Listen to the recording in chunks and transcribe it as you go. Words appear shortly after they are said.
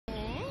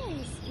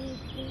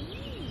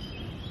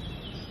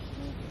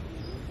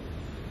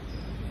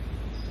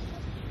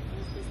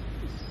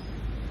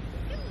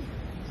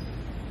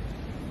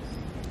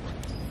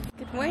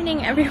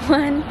Morning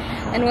everyone,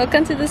 and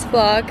welcome to this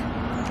vlog.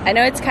 I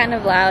know it's kind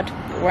of loud.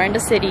 We're in the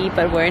city,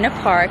 but we're in a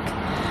park.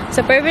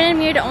 So Bourbon and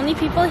me are the only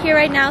people here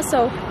right now,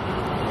 so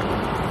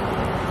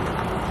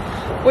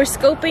we're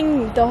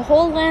scoping the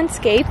whole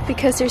landscape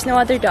because there's no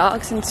other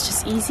dogs and it's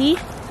just easy.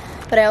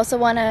 But I also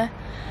want to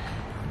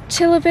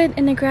chill a bit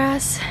in the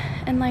grass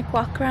and like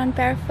walk around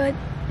barefoot.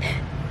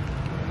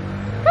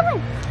 Come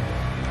on!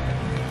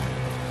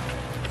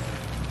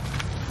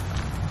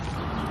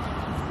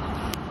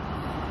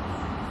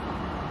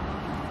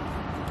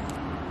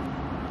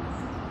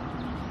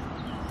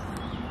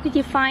 Did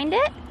you find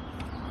it?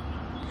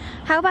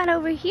 How about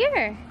over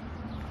here?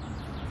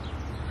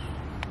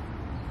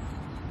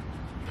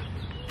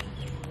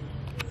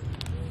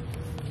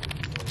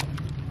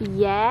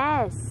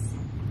 Yes.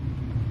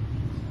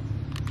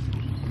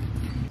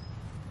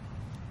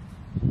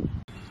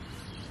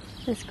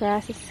 This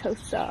grass is so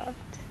soft.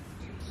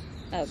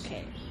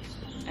 Okay.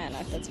 I don't know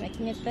if that's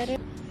making it better.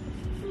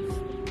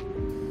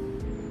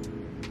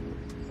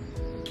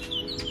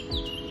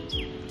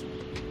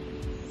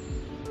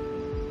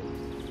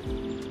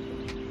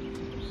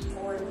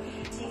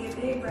 Take a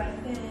big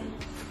breath in,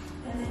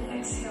 and then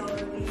exhale,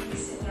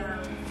 release it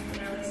down.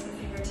 And release the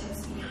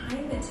fingertips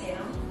behind the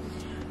tail.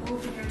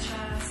 Open your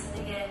chest,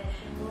 and again,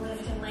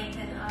 lift and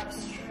lengthen up,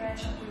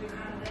 stretch up through the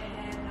crown of the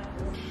head.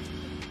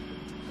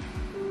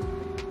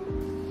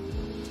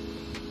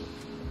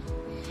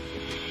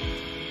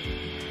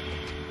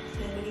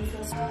 Then when you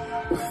feel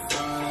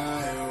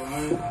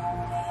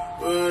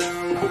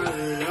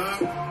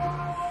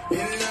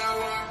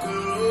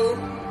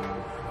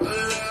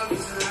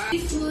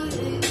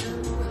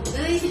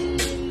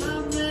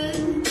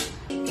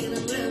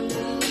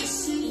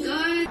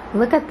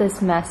Look at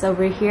this mess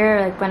over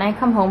here. Like when I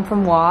come home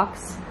from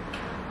walks,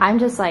 I'm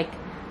just like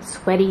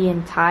sweaty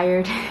and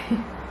tired.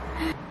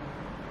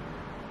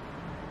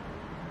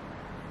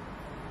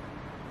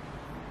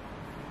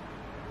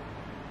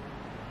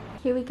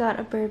 Here we got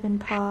a bourbon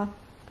paw.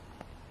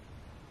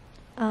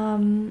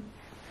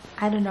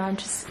 I don't know, I'm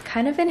just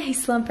kind of in a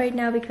slump right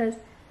now because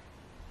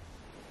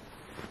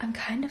I'm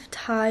kind of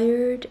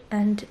tired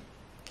and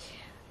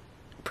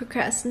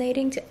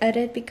procrastinating to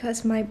edit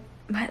because my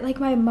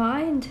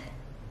mind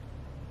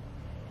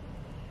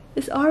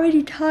is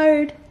already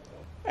tired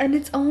and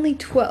it's only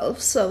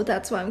 12, so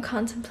that's why I'm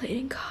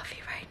contemplating coffee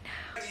right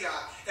now. Yeah,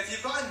 if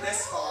you've gotten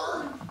this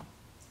far,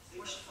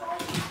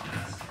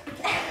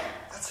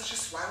 that's such a,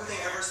 why would they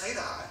ever say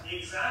that?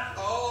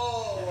 Exactly.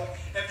 Oh,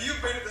 if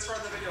you've made it this far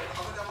in the video,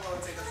 comment down below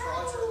and say the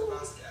frogs are the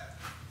best yet.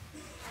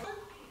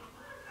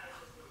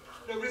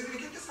 Nobody's gonna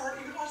get this far,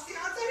 you can watch the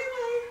ads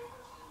anyway.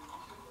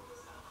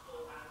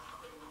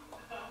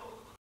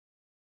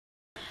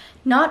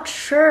 Not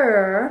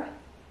sure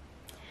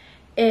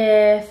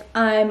if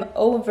I'm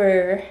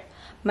over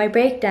my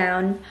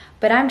breakdown,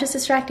 but I'm just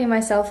distracting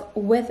myself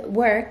with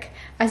work.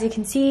 As you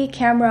can see,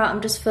 camera,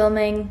 I'm just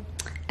filming,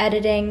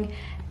 editing,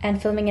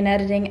 and filming and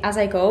editing as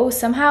I go.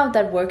 Somehow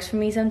that works for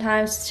me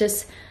sometimes,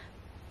 just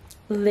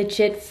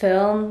legit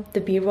film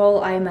the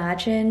b-roll I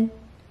imagine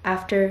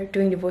after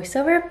doing the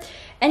voiceover.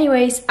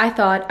 Anyways, I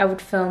thought I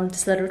would film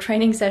this little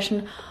training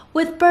session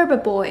with Bourbon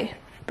Boy.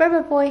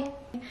 Bourbon Boy.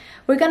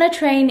 We're gonna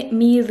train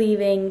me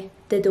leaving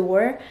the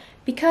door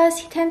because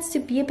he tends to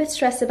be a bit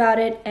stressed about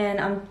it, and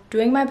I'm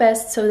doing my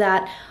best so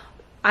that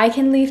I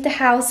can leave the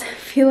house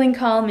feeling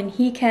calm and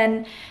he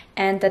can,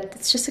 and that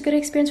it's just a good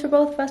experience for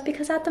both of us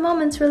because at the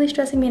moment it's really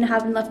stressing me and I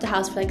haven't left the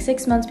house for like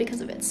 6 months because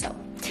of it, so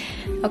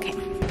okay.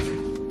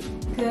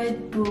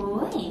 Good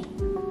boy.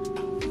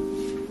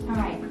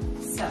 Alright,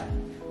 so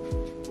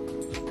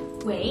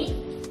wait,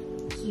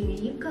 here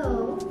you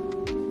go,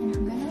 and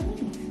I'm gonna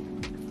leave.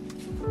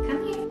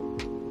 Come here.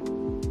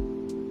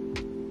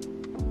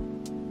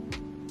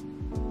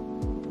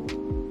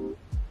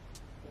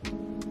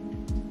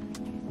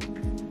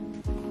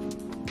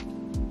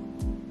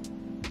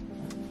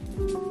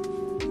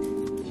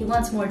 He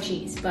wants more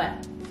cheese,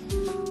 but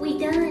we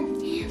done,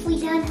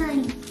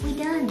 honey, we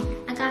done.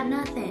 I got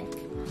nothing.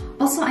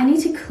 Also, I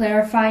need to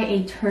clarify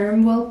a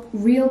term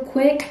real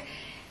quick.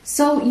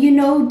 So you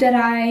know that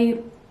I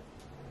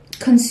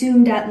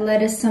consume that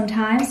lettuce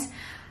sometimes.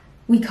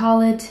 I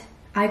call it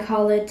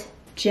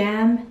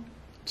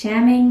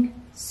jamming.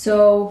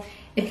 So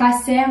if I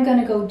say I'm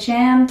gonna go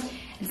jam,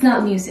 it's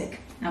not music.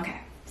 Okay,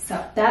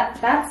 so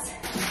that's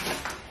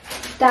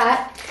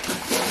that.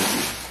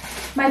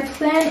 My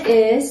plan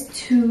is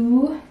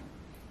to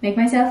make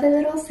myself a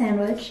little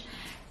sandwich,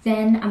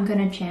 then I'm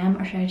gonna jam,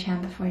 or should I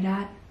jam before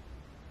that?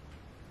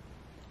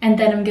 And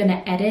then I'm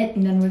gonna edit,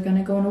 and then we're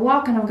gonna go on a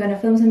walk, and I'm gonna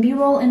film some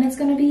b-roll, and it's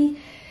gonna be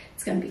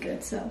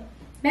good. So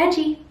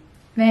Vanjie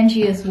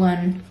is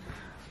one.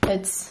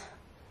 It's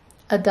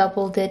a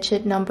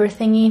double-digit number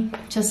thingy,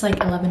 just like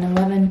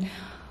 1111,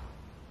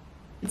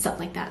 and stuff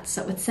like that.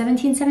 So it's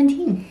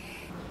 1717.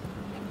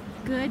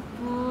 Good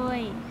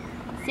boy.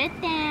 Sit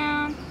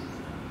down.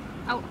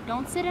 Oh,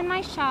 don't sit in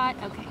my shot.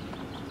 Okay.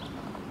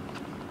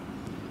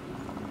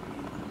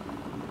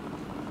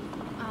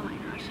 Oh my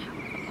gosh, how are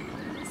we gonna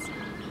do this?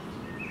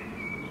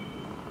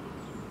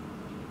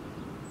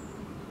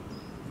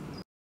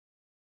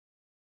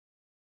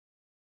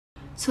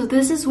 So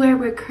this is where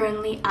we're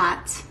currently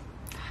at.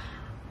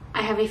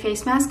 I have a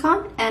face mask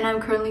on and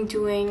I'm currently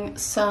doing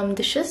some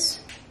dishes.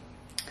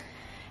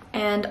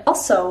 And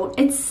also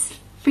it's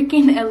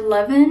freaking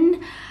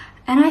 11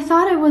 and I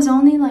thought it was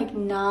only like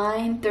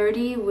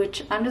 9:30,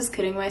 which I'm just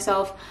kidding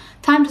myself.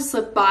 Time just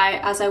slipped by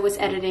as I was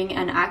editing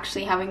and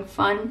actually having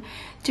fun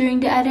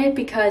during the edit,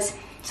 because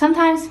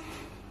sometimes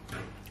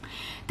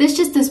there's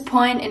just this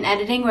point in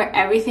editing where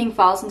everything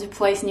falls into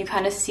place and you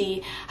kind of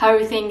see how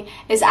everything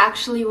is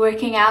actually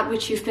working out,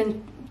 which you've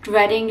been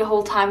dreading the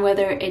whole time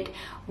whether it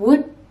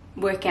would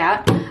work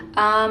out.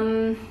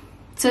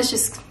 So it's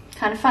just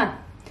kind of fun.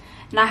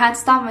 And I had to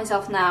stop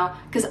myself now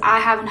because I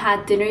haven't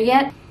had dinner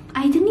yet.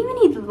 I didn't even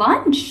eat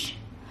lunch.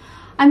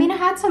 I mean, I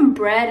had some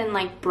bread and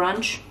like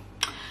brunch.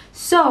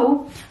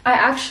 So I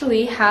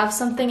actually have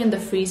something in the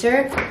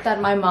freezer that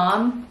my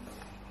mom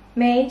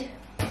made.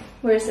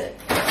 Where is it?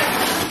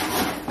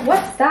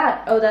 What's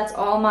that? Oh, that's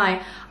all I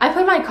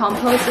put my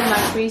compost in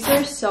my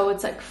freezer, so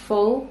it's like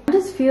full. I'm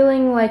just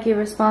feeling like a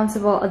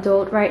responsible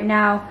adult right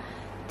now,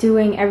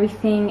 doing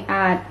everything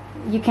at,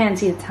 you can't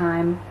see the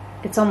time,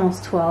 it's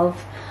almost 12.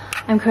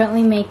 I'm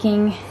currently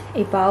making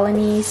a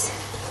bolognese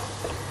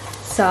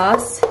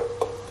sauce.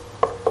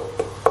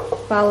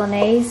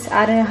 Bolognese,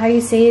 I don't know how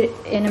you say it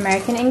in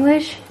American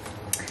English.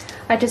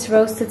 I just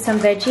roasted some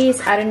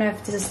veggies. I don't know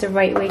if this is the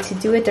right way to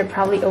do it. They're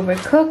probably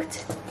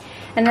overcooked.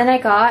 And then I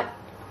got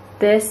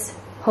this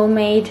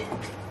homemade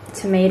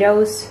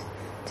tomato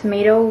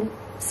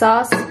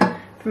sauce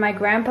from my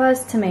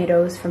grandpa's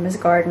tomatoes from his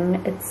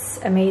garden. It's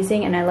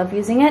amazing and I love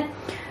using it.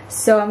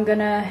 So I'm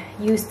gonna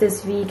use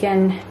this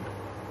vegan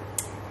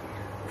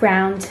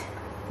ground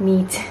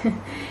meat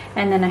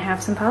and then I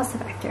have some pasta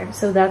back there.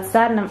 So that's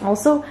that, and I'm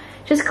also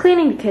just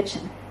cleaning the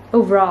kitchen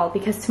overall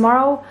because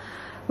tomorrow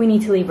we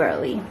need to leave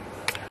early.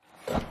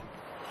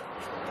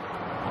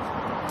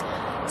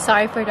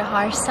 Sorry for the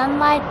harsh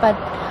sunlight, but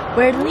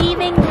we're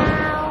leaving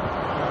now.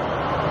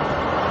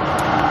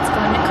 Let's go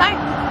in the car.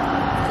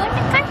 Go in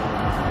the car.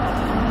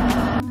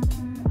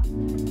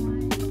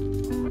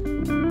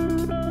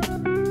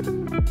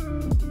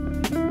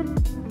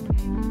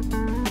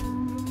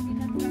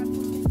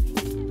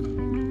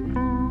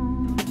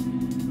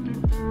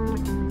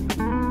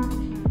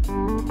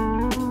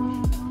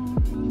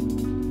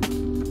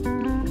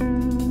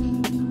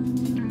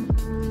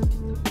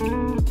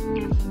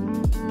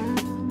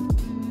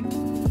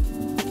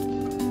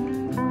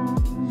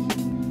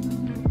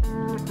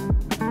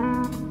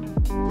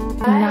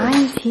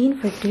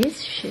 For this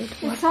shit.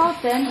 It's all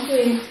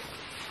fancy.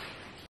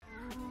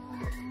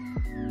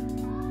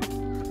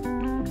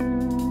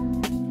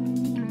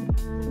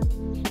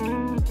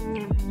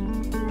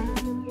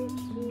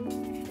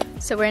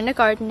 So we're in the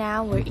garden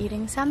now. We're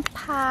eating some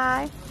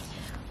pie.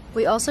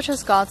 We also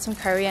just got some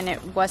curry and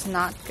it was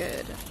not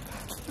good.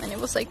 And it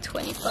was like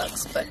 20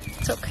 bucks, but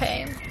it's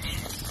okay.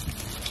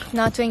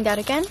 Not doing that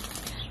again.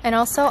 And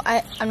also,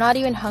 I'm not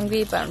even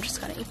hungry, but I'm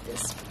just gonna eat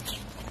this.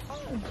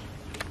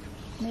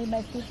 Maybe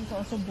my feet is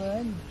also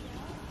burned.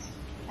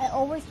 I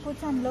always put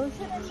some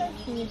lotion on my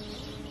feet.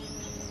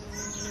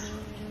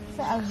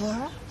 So I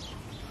work.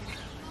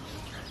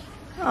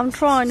 I'm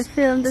trying to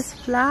film this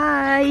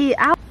fly.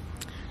 Ow.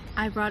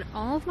 I brought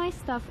all of my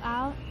stuff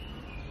out.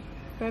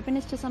 Bourbon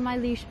is just on my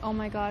leash. Oh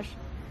my gosh.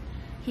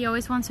 He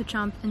always wants to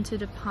jump into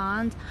the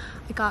pond.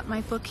 I got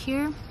my book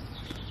here.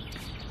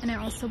 And I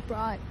also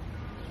brought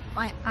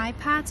my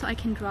iPad so I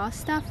can draw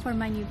stuff for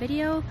my new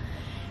video.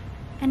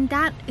 And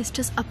that is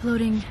just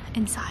uploading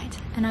inside.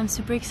 And I'm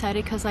super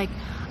excited because like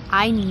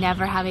I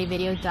never have a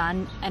video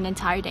done an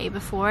entire day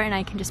before and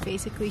I can just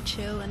basically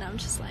chill and I'm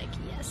just like,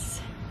 yes.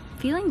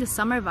 Feeling the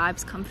summer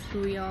vibes come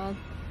through, y'all.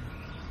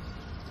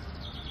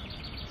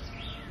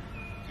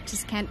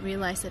 Just can't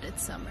realize that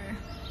it's summer.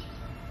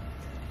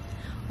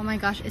 Oh my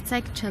gosh, it's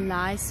like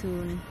July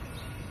soon.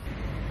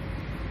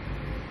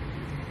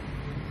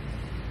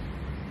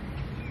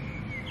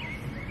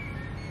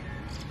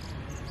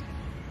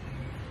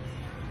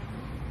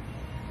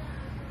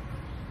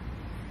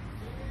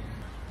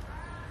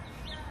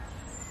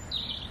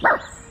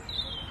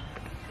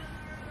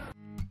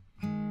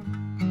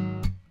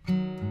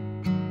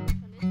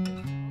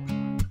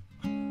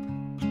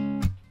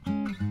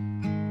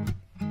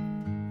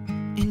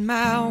 In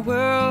my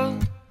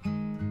world,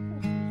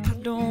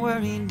 don't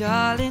worry,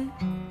 darling,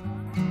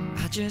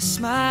 I just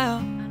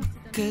smile,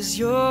 'cause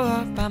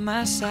you're by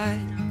my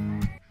side.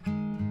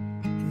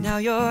 And now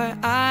your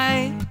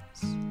eyes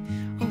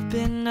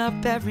open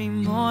up every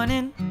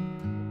morning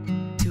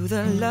to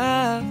the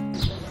love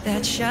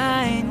that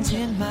shines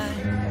in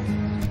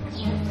mine.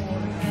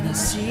 And I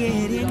see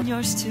it in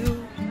yours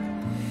too.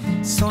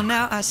 So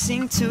now I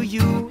sing to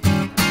you.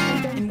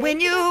 And when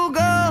you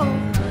go,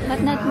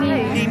 but not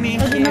me. Leave me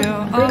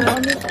here.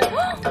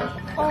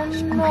 Oh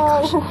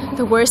no.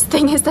 The worst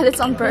thing is that it's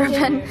on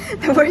bourbon.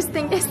 The worst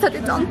thing is that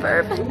it's on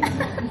bourbon.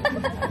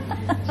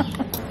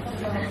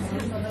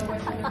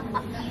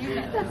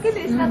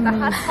 Luckily it's not a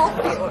hot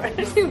coffee or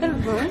it will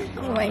burn.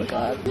 Oh my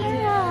god.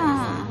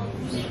 Yeah.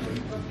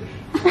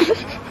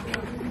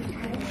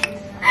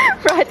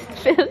 Right,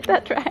 feel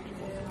that right.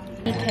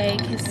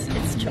 cake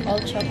is all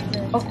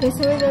chocolate. Okay,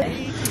 so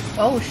the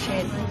Oh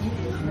shit.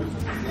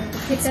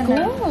 It's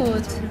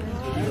good.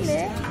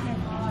 really?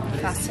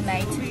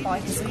 Fascinated by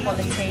his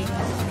quality.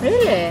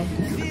 Really?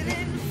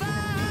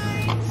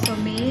 For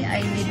me,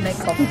 I need my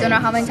coffee. I don't know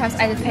how many times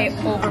I did pay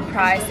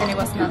overpriced and it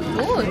was not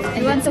good.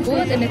 And it's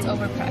good and it's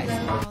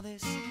overpriced. All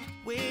this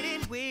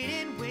waiting,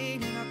 waiting,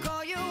 waiting, I'll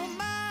call you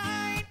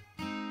mine.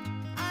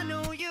 I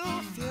know you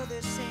feel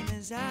the same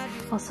as I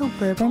do. Also,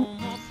 Bourbon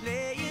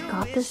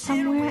got this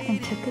somewhere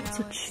and took it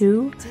to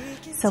chew,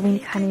 so we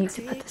kind of need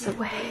to put this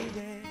away.